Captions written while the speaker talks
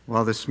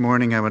Well, this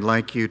morning I would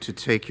like you to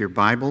take your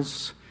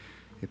Bibles,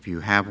 if you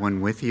have one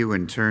with you,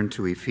 and turn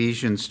to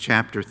Ephesians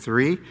chapter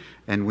 3,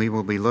 and we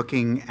will be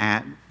looking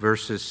at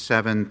verses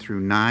 7 through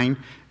 9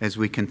 as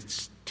we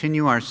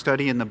continue our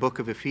study in the book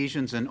of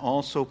Ephesians and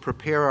also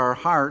prepare our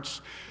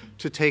hearts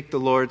to take the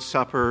Lord's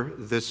Supper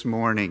this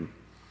morning.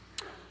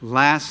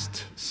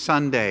 Last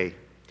Sunday,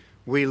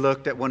 we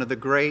looked at one of the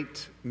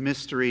great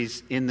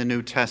mysteries in the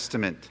New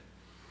Testament.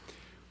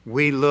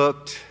 We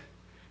looked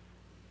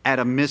at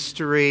a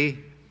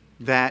mystery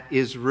that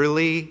is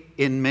really,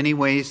 in many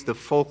ways, the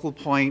focal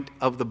point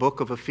of the book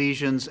of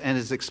Ephesians and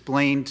is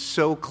explained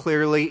so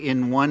clearly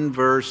in one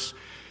verse,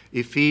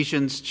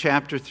 Ephesians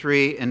chapter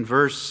 3 and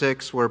verse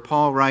 6, where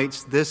Paul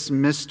writes, "This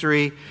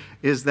mystery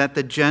is that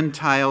the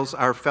Gentiles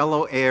are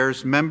fellow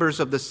heirs, members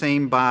of the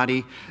same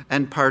body,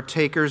 and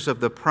partakers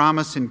of the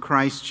promise in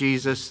Christ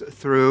Jesus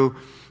through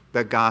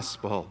the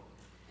gospel."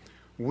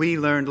 We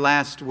learned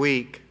last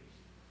week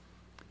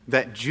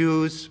that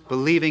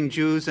believing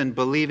Jews and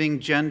believing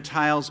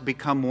Gentiles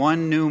become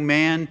one new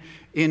man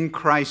in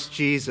Christ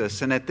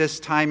Jesus. And at this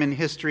time in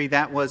history,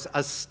 that was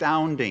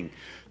astounding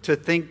to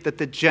think that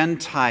the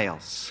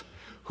Gentiles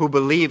who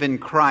believe in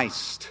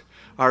Christ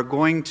are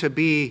going to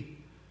be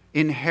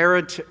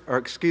heirs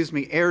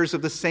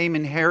of the same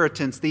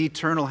inheritance, the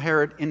eternal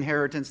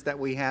inheritance that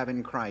we have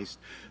in Christ.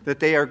 That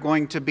they are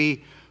going to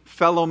be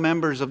fellow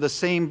members of the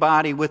same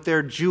body with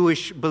their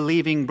Jewish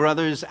believing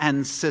brothers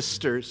and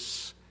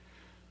sisters.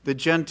 The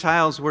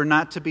Gentiles were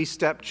not to be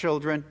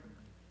stepchildren.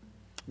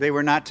 They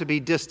were not to be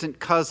distant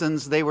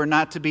cousins. They were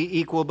not to be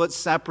equal but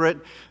separate.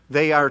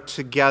 They are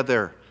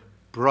together,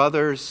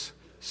 brothers,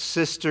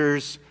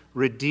 sisters,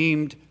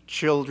 redeemed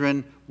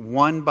children,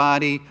 one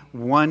body,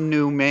 one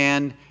new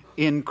man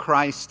in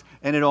Christ,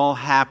 and it all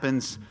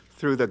happens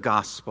through the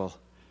gospel.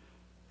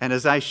 And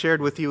as I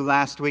shared with you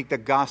last week, the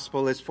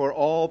gospel is for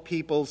all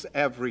peoples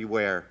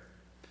everywhere.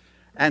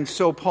 And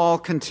so Paul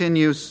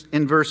continues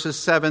in verses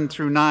 7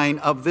 through 9,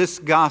 of this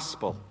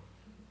gospel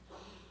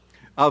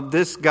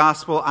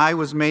I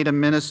was made a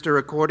minister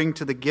according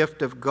to the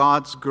gift of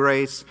God's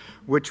grace,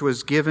 which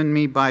was given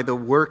me by the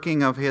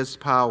working of his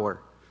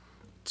power.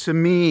 To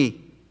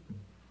me,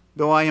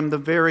 though I am the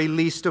very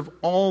least of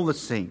all the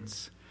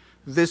saints,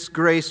 this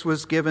grace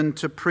was given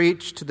to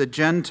preach to the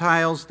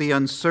Gentiles the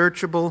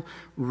unsearchable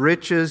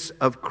riches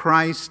of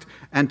Christ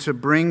and to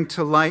bring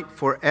to light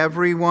for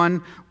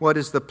everyone what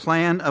is the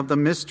plan of the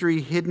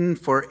mystery hidden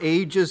for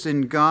ages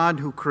in God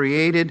who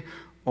created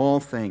all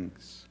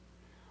things.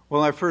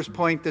 Well, our first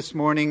point this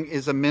morning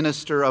is a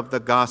minister of the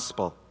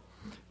gospel.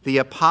 The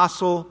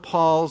Apostle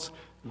Paul's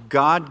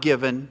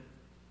God-given,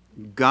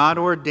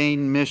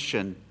 God-ordained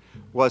mission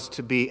was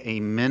to be a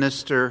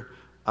minister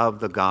of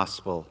the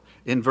gospel.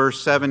 In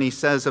verse 7, he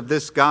says, of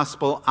this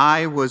gospel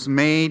I was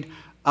made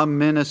a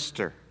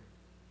minister.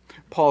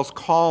 Paul's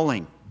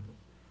calling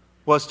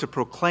was to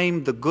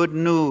proclaim the good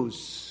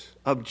news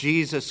of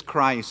Jesus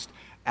Christ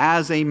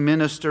as a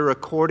minister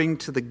according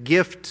to the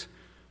gift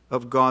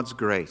of God's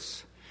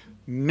grace.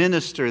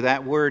 Minister,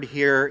 that word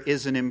here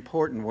is an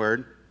important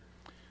word.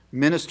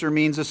 Minister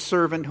means a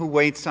servant who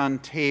waits on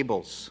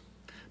tables.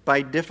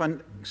 By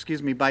definition,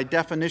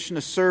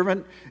 a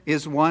servant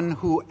is one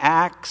who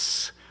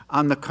acts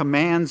on the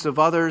commands of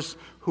others,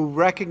 who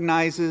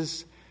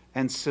recognizes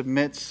and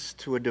submits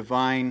to a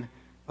divine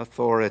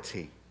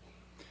authority.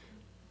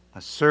 A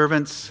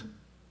servant's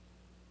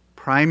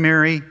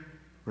primary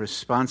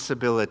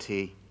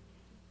responsibility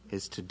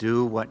is to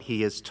do what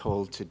he is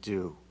told to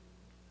do.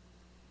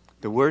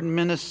 The word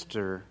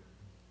minister,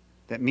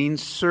 that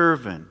means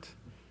servant,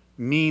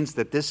 means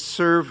that this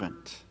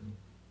servant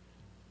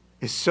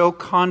is so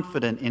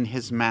confident in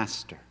his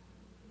master.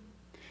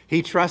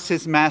 He trusts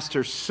his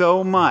master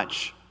so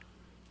much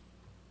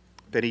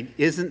that he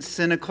isn't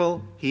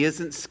cynical, he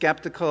isn't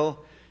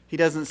skeptical. He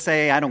doesn't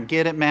say, I don't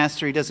get it,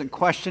 master. He doesn't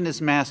question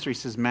his master. He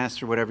says,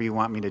 master, whatever you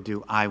want me to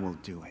do, I will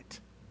do it.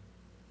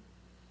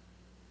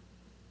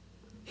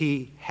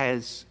 He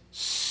has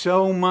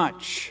so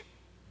much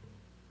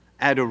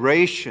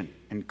adoration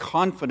and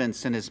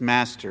confidence in his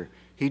master.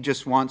 He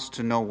just wants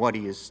to know what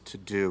he is to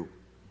do.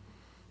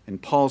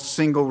 And Paul's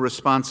single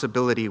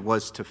responsibility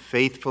was to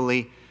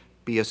faithfully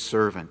be a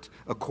servant,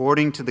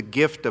 according to the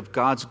gift of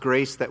God's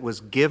grace that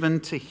was given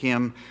to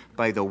him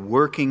by the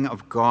working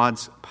of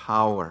God's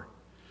power.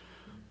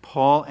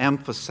 Paul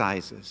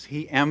emphasizes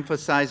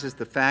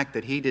the fact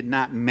that he did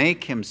not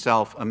make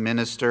himself a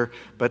minister,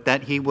 but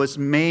that he was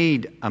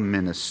made a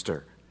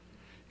minister.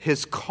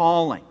 His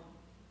calling,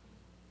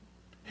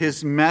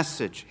 his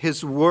message,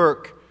 his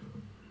work,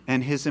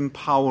 and his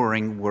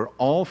empowering were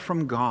all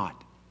from God.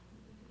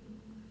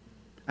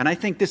 And I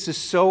think this is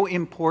so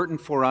important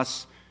for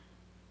us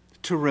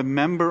to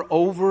remember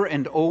over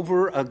and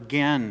over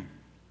again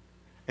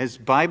as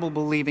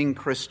Bible-believing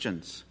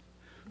Christians.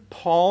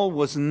 Paul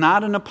was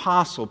not an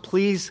apostle.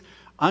 Please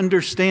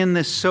understand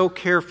this so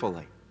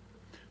carefully.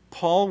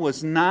 Paul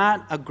was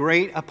not a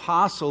great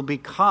apostle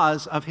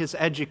because of his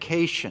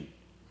education.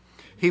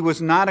 He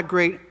was not a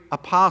great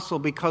apostle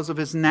because of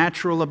his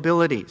natural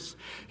abilities.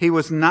 He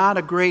was not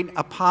a great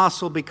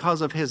apostle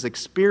because of his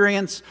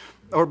experience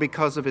or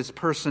because of his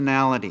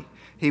personality.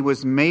 He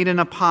was made an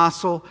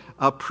apostle,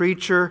 a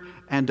preacher,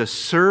 and a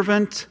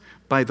servant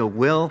by the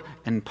will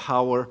and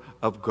power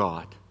of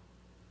God.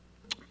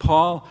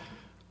 Paul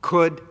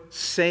could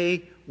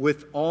say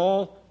with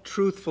all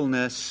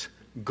truthfulness,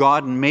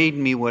 God made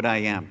me what I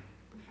am.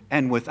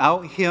 And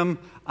without him,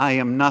 I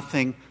am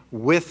nothing.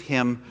 With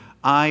him,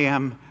 I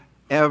am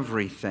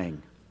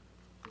everything.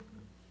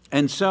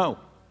 And so,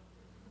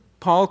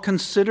 Paul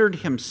considered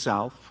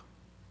himself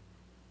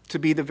to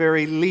be the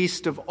very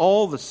least of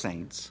all the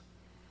saints,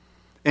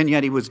 and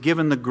yet he was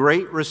given the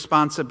great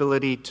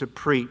responsibility to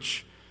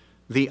preach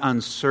the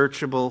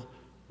unsearchable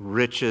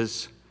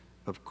riches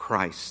of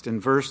Christ. In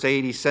verse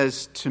 8, he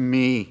says, "To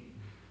me,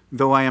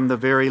 though I am the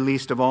very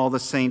least of all the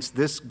saints,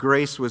 this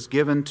grace was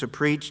given to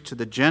preach to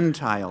the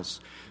Gentiles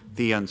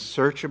the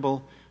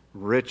unsearchable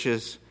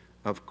riches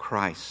of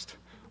Christ."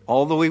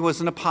 Although he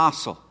was an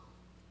apostle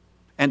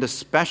and a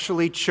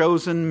specially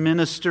chosen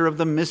minister of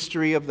the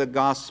mystery of the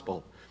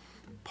gospel,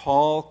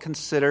 Paul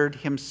considered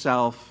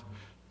himself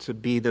to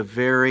be the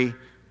very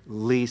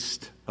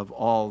least of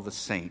all the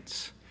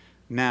saints.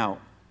 Now,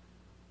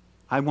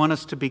 I want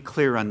us to be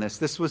clear on this.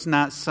 This was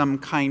not some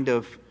kind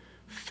of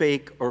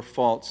fake or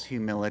false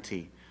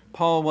humility.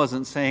 Paul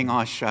wasn't saying,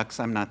 "Oh, shucks,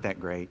 I'm not that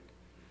great.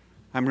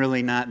 I'm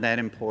really not that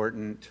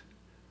important.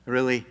 I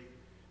really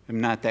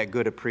am not that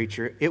good a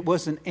preacher." It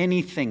wasn't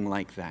anything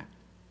like that.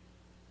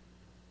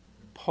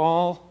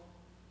 Paul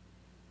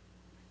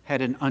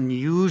had an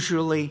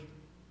unusually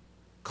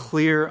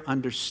clear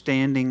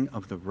understanding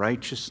of the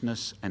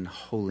righteousness and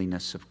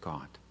holiness of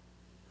God.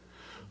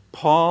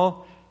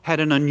 Paul had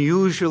an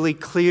unusually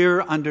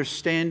clear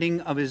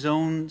understanding of his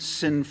own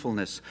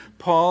sinfulness.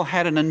 Paul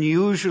had an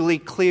unusually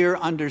clear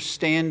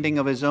understanding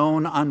of his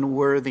own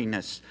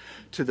unworthiness.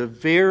 To the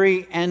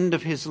very end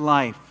of his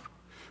life,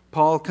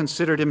 Paul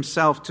considered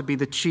himself to be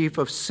the chief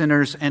of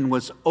sinners and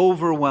was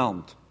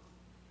overwhelmed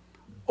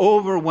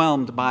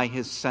by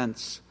his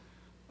sense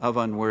of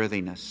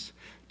unworthiness.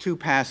 Two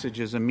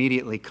passages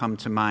immediately come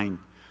to mind.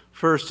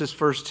 First is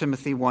 1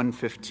 Timothy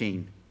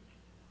 1:15.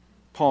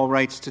 Paul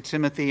writes to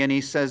Timothy and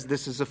he says,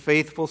 "This is a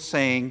faithful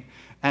saying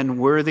and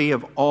worthy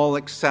of all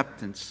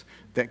acceptance,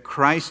 that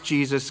Christ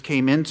Jesus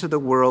came into the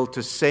world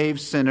to save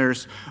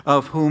sinners,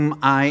 of whom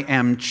I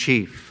am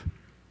chief."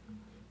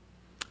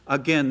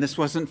 Again, this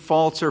wasn't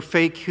false or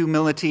fake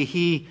humility.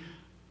 He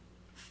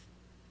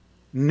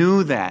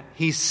knew that.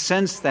 He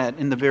sensed that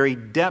in the very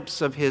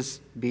depths of his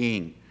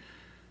being.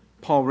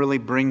 Paul really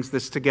brings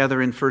this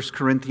together in 1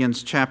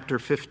 Corinthians chapter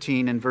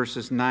 15 and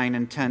verses 9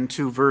 and 10,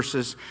 two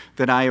verses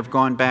that I have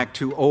gone back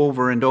to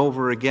over and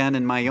over again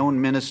in my own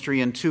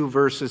ministry, and two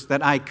verses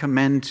that I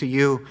commend to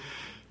you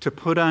to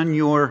put on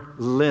your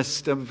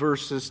list of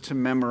verses to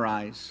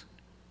memorize.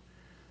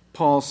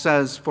 Paul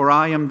says, "For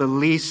I am the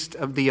least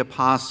of the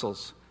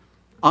apostles,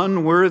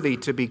 unworthy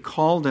to be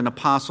called an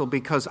apostle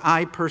because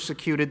I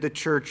persecuted the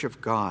church of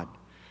God.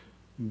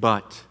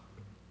 But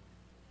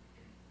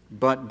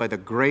by the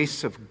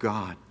grace of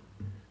God,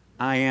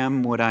 I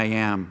am what I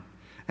am.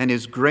 And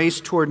his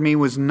grace toward me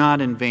was not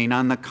in vain.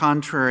 On the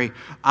contrary,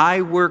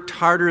 I worked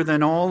harder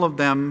than all of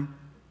them,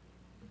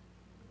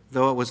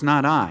 though it was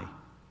not I,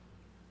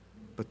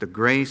 but the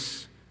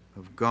grace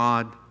of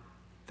God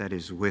that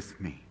is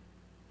with me."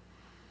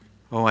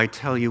 Oh, I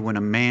tell you, when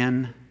a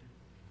man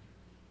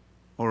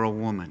or a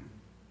woman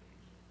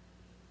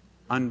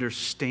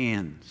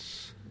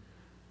understands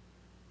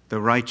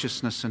the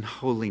righteousness and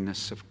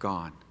holiness of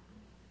God,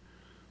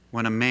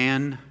 when a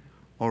man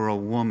or a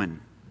woman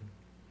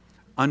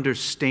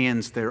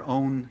understands their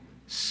own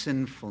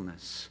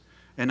sinfulness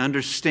and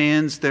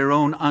understands their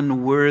own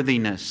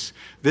unworthiness,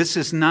 this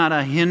is not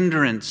a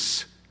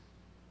hindrance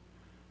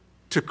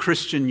to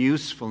Christian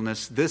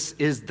usefulness. This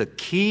is the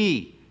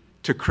key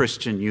to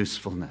Christian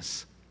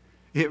usefulness.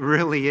 It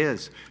really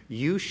is.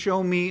 You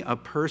show me a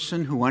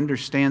person who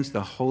understands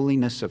the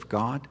holiness of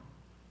God.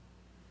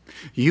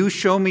 You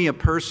show me a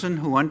person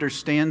who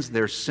understands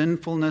their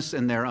sinfulness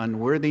and their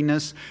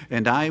unworthiness,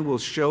 and I will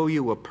show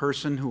you a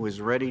person who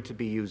is ready to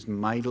be used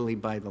mightily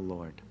by the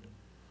Lord.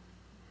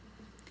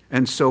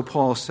 And so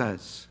Paul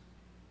says,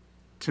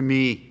 "To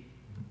me,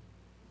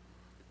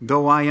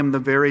 though I am the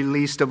very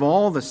least of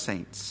all the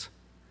saints,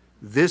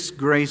 this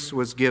grace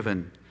was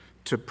given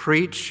to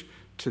preach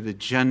to the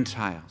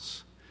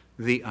Gentiles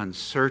the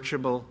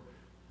unsearchable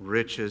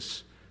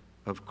riches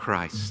of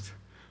Christ."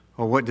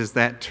 Well, what does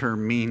that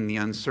term mean, the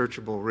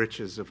unsearchable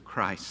riches of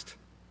Christ?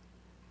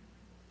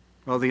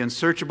 Well, the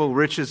unsearchable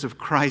riches of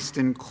Christ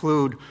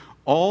include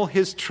all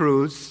his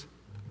truths,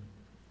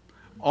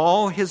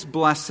 all his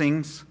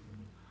blessings,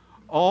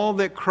 all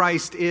that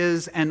Christ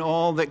is, and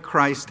all that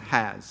Christ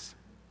has.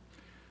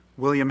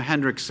 William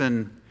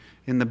Hendrickson,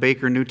 in the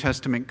Baker New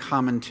Testament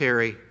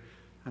commentary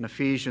on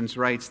Ephesians,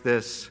 writes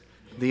this: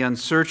 "The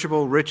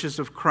unsearchable riches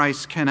of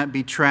Christ cannot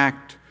be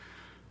tracked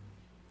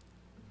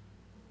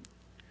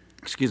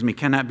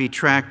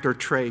or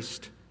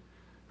traced.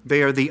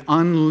 They are the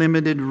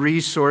unlimited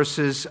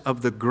resources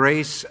of the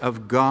grace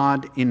of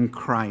God in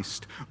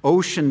Christ.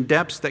 Ocean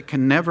depths that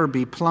can never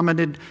be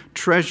plummeted,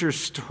 treasure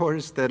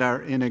stores that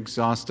are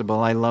inexhaustible.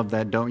 I love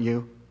that, don't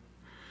you?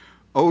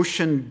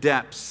 Ocean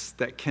depths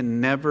that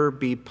can never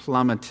be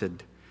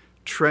plummeted,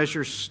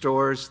 treasure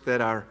stores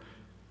that are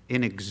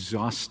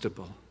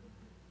inexhaustible.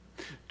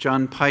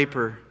 John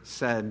Piper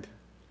said,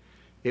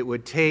 "It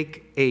would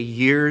take a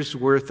year's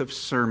worth of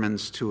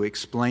sermons to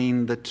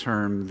explain the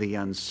term, the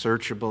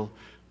unsearchable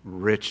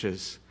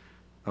riches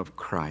of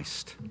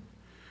Christ."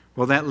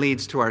 Well, that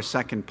leads to our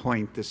second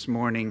point this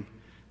morning,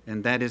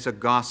 and that is a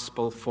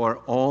gospel for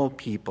all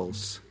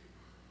peoples.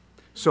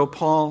 So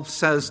Paul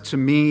says to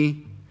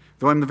me,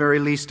 though I'm the very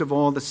least of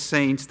all the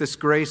saints, this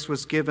grace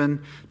was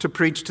given to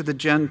preach to the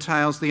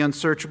Gentiles the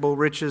unsearchable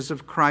riches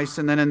of Christ.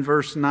 And then in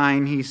verse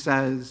 9 he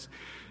says,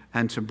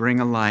 and to bring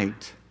a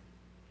light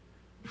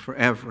for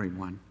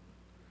everyone.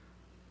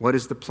 What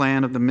is the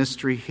plan of the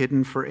mystery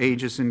hidden for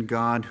ages in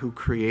God who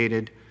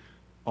created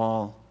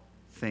all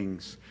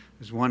things?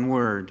 There's one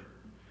word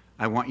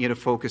I want you to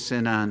focus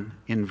in on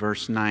in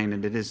verse 9,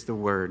 and it is the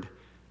word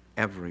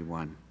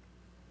everyone.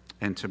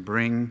 And to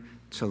bring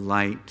to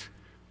light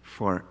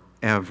for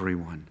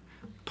everyone.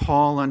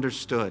 Paul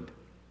understood,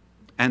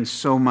 and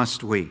so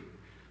must we,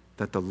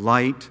 that the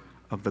light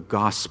of the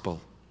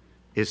gospel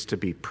is to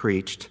be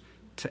preached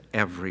to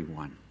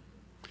everyone.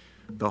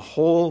 The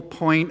whole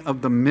point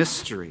of the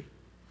mystery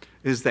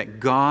is that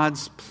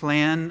God's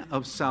plan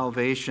of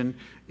salvation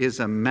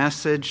is a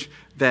message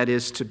that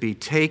is to be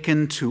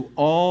taken to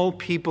all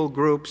people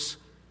groups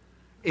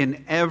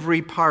in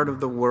every part of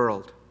the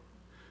world.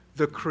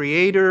 The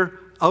creator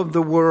of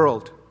the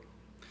world,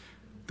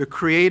 the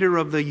creator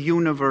of the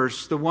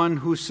universe, the one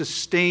who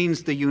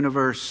sustains the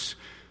universe,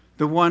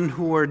 the one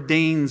who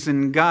ordains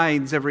and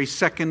guides every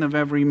second of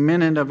every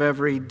minute of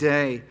every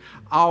day.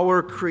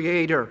 Our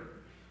creator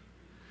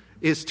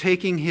is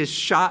taking his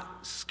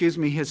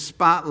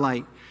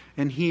spotlight,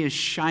 and he is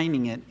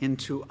shining it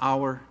into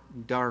our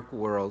dark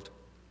world.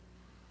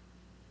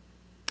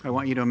 I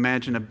want you to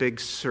imagine a big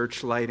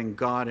searchlight, and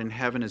God in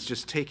heaven is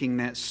just taking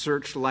that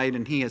searchlight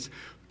and he is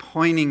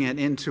pointing it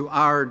into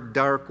our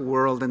dark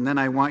world. And then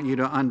I want you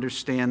to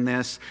understand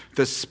this.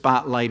 The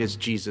spotlight is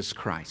Jesus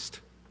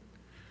Christ.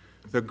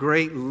 The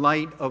great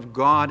light of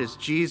God is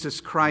Jesus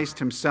Christ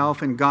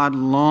himself, and God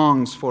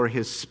longs for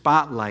his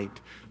spotlight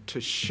to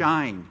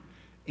shine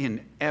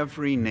in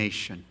every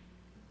nation.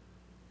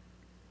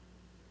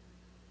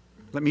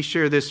 Let me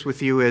share this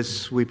with you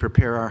as we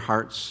prepare our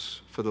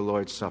hearts for the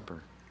Lord's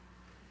Supper.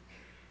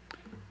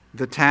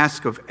 The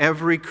task of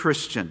every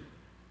Christian,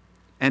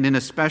 and in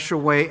a special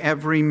way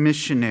every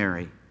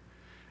missionary,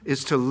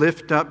 is to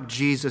lift up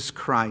Jesus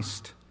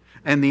Christ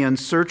and the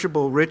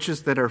unsearchable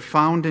riches that are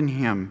found in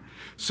him,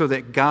 so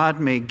that God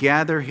may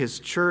gather his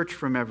church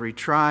from every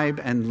tribe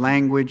and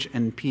language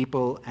and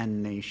people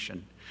and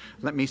nation.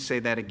 Let me say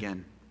that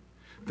again.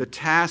 The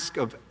task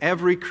of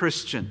every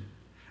Christian,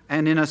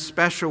 and in a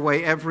special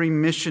way every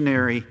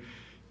missionary,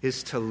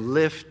 is to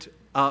lift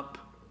up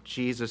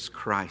Jesus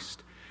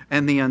Christ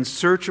and the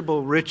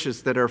unsearchable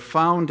riches that are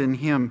found in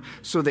him,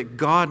 so that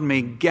God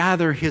may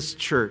gather his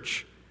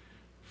church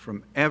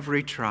from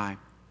every tribe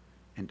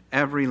and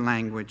every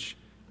language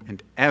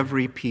and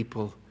every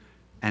people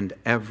and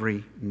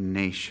every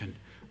nation.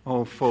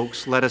 Oh,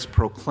 folks, let us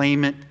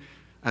proclaim it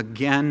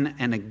again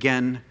and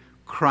again.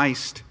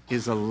 Christ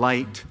is a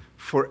light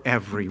for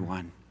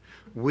everyone.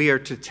 We are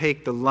to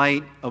take the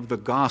light of the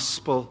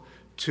gospel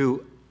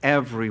to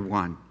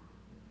everyone.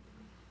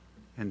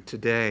 And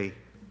today,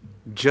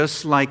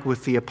 just like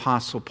with the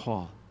Apostle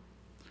Paul,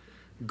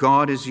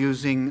 God is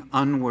using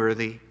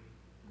unworthy,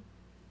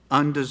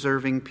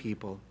 undeserving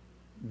people,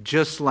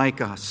 just like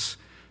us,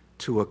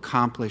 to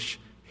accomplish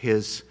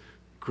his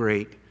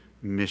great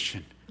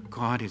mission.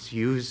 God is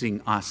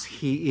using us.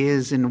 He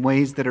is, in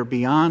ways that are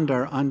beyond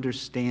our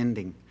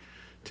understanding,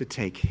 to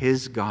take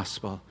his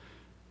gospel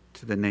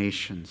to the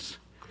nations.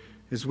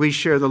 As we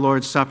share the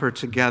Lord's Supper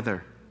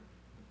together,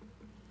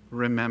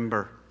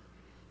 remember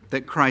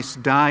that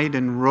Christ died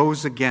and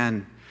rose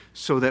again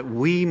so that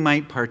we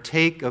might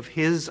partake of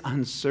his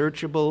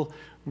unsearchable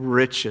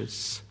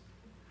riches.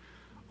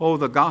 Oh,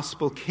 the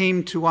gospel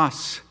came to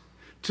us.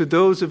 To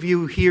those of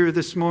you here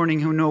this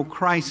morning who know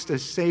Christ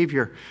as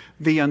Savior,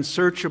 the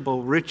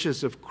unsearchable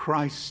riches of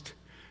Christ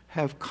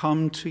have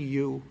come to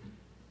you.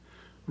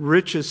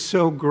 Riches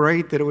so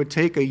great that it would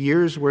take a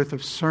year's worth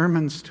of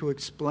sermons to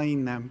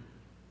explain them.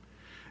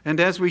 And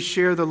as we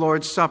share the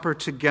Lord's Supper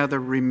together,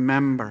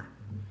 remember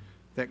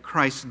that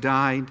Christ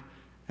died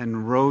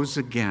and rose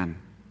again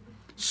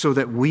so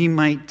that we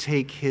might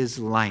take his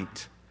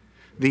light,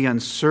 the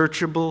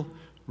unsearchable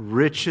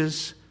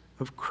riches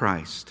of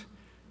Christ,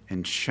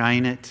 and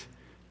shine it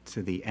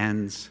to the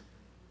ends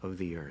of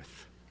the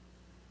earth.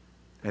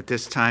 At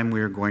this time,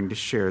 we are going to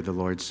share the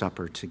Lord's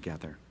Supper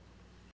together.